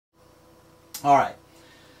All right.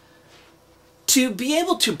 To be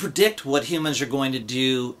able to predict what humans are going to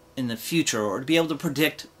do in the future, or to be able to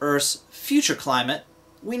predict Earth's future climate,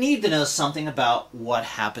 we need to know something about what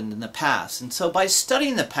happened in the past. And so by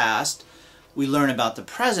studying the past, we learn about the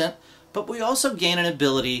present, but we also gain an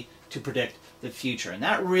ability to predict the future. And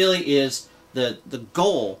that really is the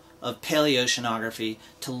goal of paleoceanography,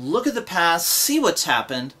 to look at the past, see what's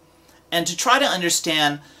happened, and to try to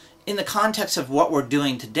understand, in the context of what we're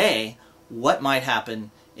doing today, what might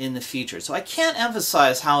happen in the future. So I can't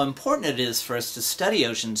emphasize how important it is for us to study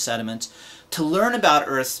ocean sediments, to learn about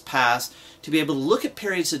Earth's past, to be able to look at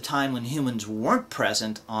periods of time when humans weren't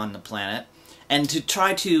present on the planet, and to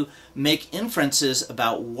try to make inferences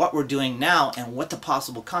about what we're doing now and what the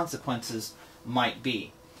possible consequences might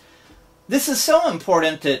be. This is so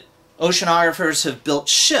important that oceanographers have built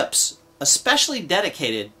ships especially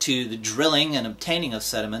dedicated to the drilling and obtaining of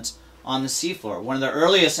sediments on the seafloor. One of the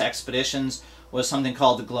earliest expeditions was something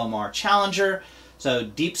called the Glomar Challenger. So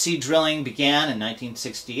deep sea drilling began in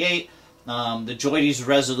 1968. The Joydes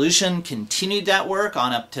Resolution continued that work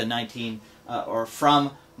on up to from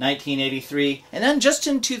 1983. And then just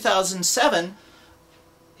in 2007,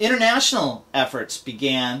 international efforts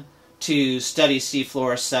began to study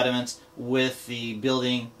seafloor sediments with the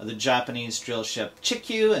building of the Japanese drill ship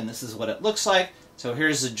Chikyu, and this is what it looks like. So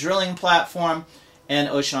here's the drilling platform, and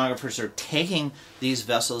oceanographers are taking these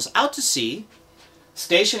vessels out to sea,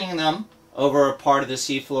 stationing them over a part of the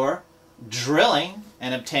seafloor, drilling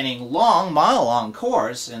and obtaining long, mile-long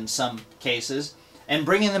cores in some cases, and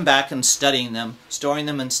bringing them back and studying them, storing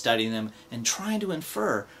them and studying them, and trying to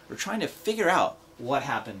infer or trying to figure out what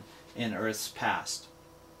happened in Earth's past.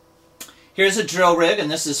 Here's a drill rig, and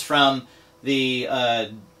this is from the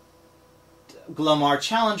Glomar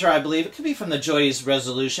Challenger, I believe. It could be from the Joydes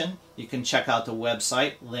Resolution. You can check out the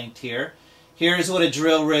website linked here. Here's what a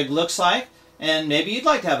drill rig looks like, and maybe you'd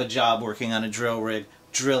like to have a job working on a drill rig,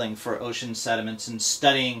 drilling for ocean sediments and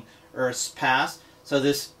studying Earth's past. So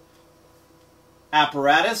this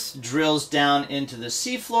apparatus drills down into the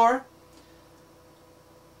seafloor.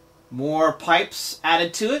 More pipes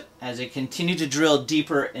added to it as they continue to drill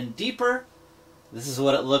deeper and deeper. This is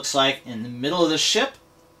what it looks like in the middle of the ship,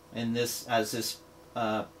 and as this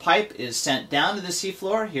pipe is sent down to the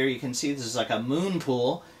seafloor. Here you can see this is like a moon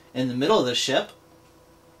pool in the middle of the ship.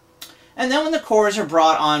 And then when the cores are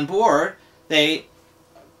brought on board, they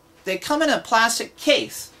come in a plastic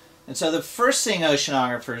case. And so the first thing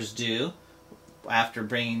oceanographers do after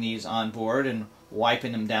bringing these on board and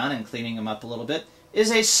wiping them down and cleaning them up a little bit is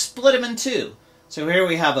they split them in two. So here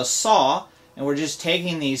we have a saw, and we're just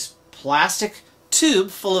taking these plastic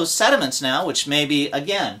tube full of sediments now, which may be,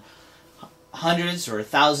 again, hundreds or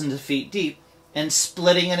thousands of feet deep, and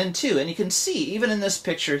splitting it in two. And you can see, even in this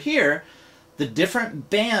picture here, the different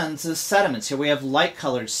bands of sediments. Here we have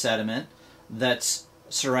light-colored sediment that's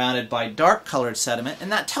surrounded by dark-colored sediment, and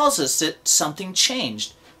that tells us that something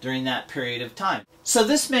changed during that period of time. So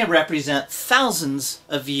this may represent thousands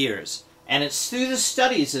of years. And it's through the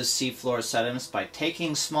studies of seafloor sediments, by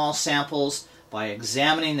taking small samples, by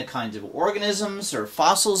examining the kinds of organisms or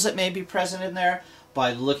fossils that may be present in there,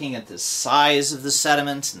 by looking at the size of the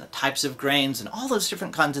sediments and the types of grains and all those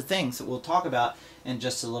different kinds of things that we'll talk about in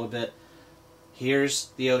just a little bit.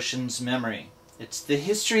 Here's the ocean's memory. It's the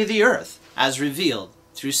history of the Earth as revealed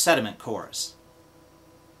through sediment cores.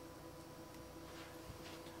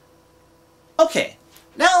 Okay,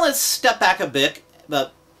 now let's step back a bit.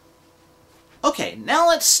 Now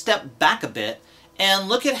let's step back a bit and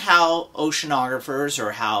look at how oceanographers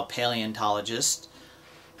or how paleontologists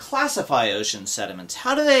classify ocean sediments.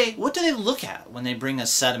 What do they look at when they bring a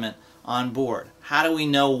sediment on board? How do we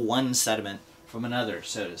know one sediment from another,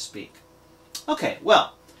 so to speak? Okay,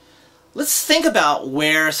 well, let's think about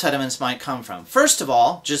where sediments might come from. First of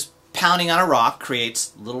all, just pounding on a rock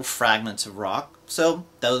creates little fragments of rock. So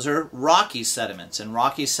those are rocky sediments, and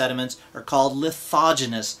rocky sediments are called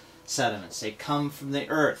lithogenous sediments. They come from the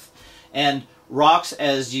earth. And rocks,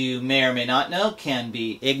 as you may or may not know, can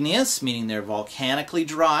be igneous, meaning they're volcanically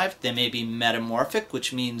derived. They may be metamorphic,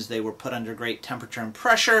 which means they were put under great temperature and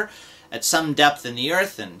pressure at some depth in the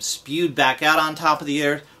earth and spewed back out on top of the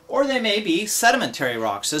earth. Or they may be sedimentary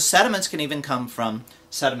rocks. So sediments can even come from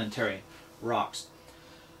sedimentary rocks.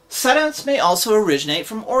 Sediments may also originate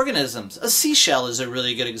from organisms. A seashell is a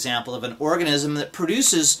really good example of an organism that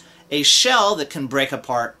produces a shell that can break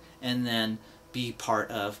apart and then be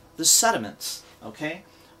part of the sediments. Okay?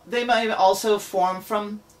 They may also form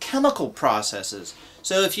from chemical processes.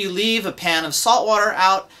 So if you leave a pan of salt water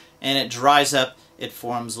out and it dries up, it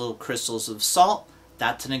forms little crystals of salt.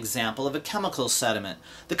 That's an example of a chemical sediment.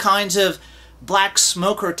 The kinds of black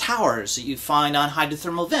smoke or towers that you find on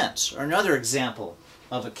hydrothermal vents are another example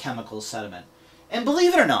of a chemical sediment. And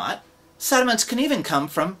believe it or not, sediments can even come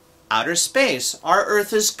from outer space. Our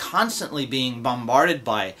Earth is constantly being bombarded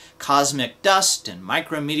by cosmic dust and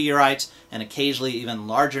micrometeorites and occasionally even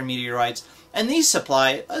larger meteorites, and these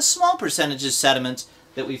supply a small percentage of sediments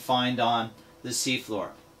that we find on the seafloor.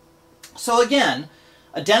 So again,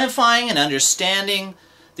 identifying and understanding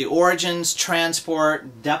the origins,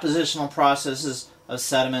 transport, depositional processes of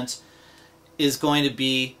sediments is going to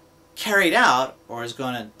be carried out, or is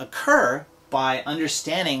going to occur, by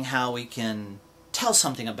understanding how we can tell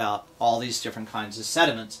something about all these different kinds of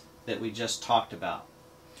sediments that we just talked about.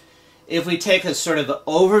 If we take a sort of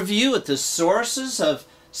overview at the sources of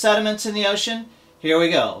sediments in the ocean, here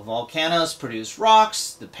we go. Volcanoes produce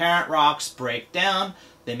rocks. The parent rocks break down.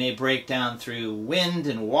 They may break down through wind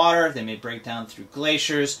and water. They may break down through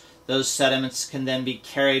glaciers. Those sediments can then be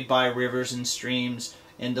carried by rivers and streams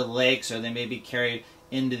into lakes, or they may be carried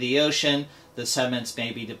into the ocean. The sediments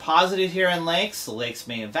may be deposited here in lakes. The lakes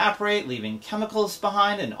may evaporate, leaving chemicals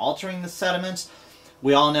behind and altering the sediments.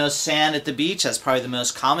 We all know sand at the beach. That's probably the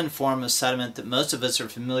most common form of sediment that most of us are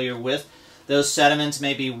familiar with. Those sediments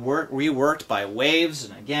may be reworked by waves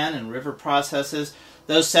and again in river processes.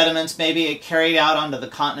 Those sediments may be carried out onto the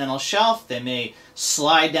continental shelf. They may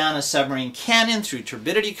slide down a submarine canyon through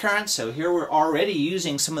turbidity currents. So here we're already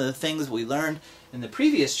using some of the things we learned in the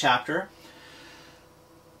previous chapter.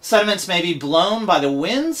 Sediments may be blown by the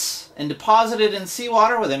winds and deposited in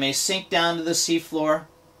seawater, where they may sink down to the seafloor.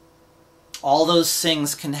 All those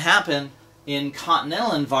things can happen in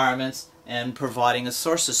continental environments and providing a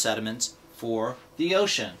source of sediments for the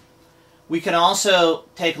ocean. We can also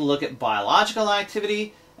take a look at biological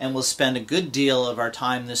activity, and we'll spend a good deal of our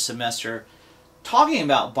time this semester talking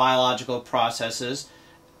about biological processes,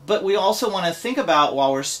 but we also want to think about,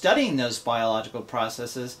 while we're studying those biological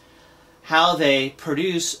processes, how they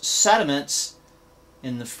produce sediments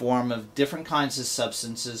in the form of different kinds of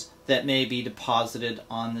substances that may be deposited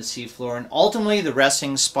on the seafloor. And ultimately, the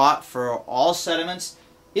resting spot for all sediments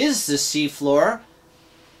is the seafloor.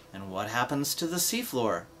 And what happens to the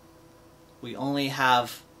seafloor? We only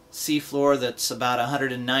have seafloor that's about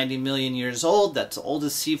 190 million years old. That's the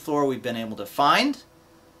oldest seafloor we've been able to find.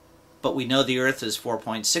 But we know the Earth is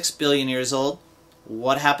 4.6 billion years old.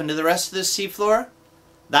 What happened to the rest of the seafloor?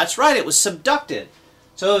 That's right, it was subducted.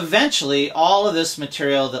 So eventually, all of this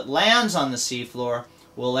material that lands on the seafloor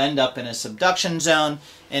will end up in a subduction zone.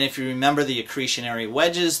 And if you remember the accretionary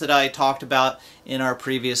wedges that I talked about in our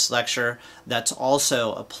previous lecture, that's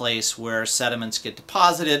also a place where sediments get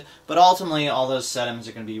deposited. But ultimately, all those sediments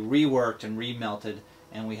are going to be reworked and remelted,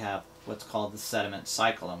 and we have what's called the sediment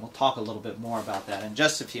cycle. And we'll talk a little bit more about that in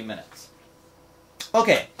just a few minutes.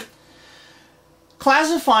 Okay,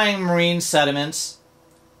 classifying marine sediments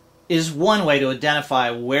is one way to identify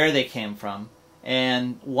where they came from,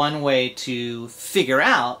 and one way to figure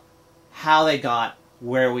out how they got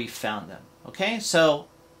where we found them. Okay, so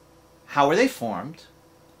how were they formed?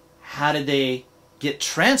 How did they get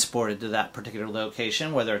transported to that particular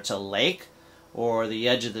location, whether it's a lake or the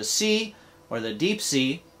edge of the sea or the deep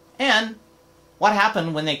sea, and what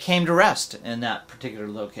happened when they came to rest in that particular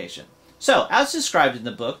location? So, as described in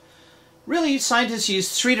the book, really scientists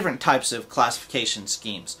use three different types of classification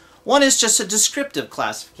schemes. One is just a descriptive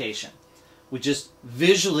classification. We just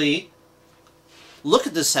visually look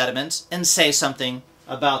at the sediments and say something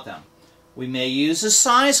about them. We may use a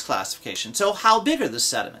size classification. So how big are the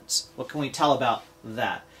sediments? What can we tell about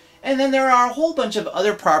that? And then there are a whole bunch of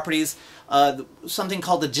other properties, something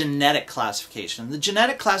called the genetic classification. The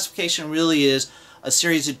genetic classification really is a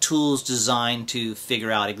series of tools designed to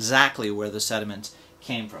figure out exactly where the sediments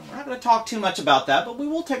came from. We're not going to talk too much about that, but we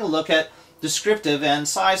will take a look at descriptive and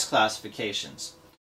size classifications.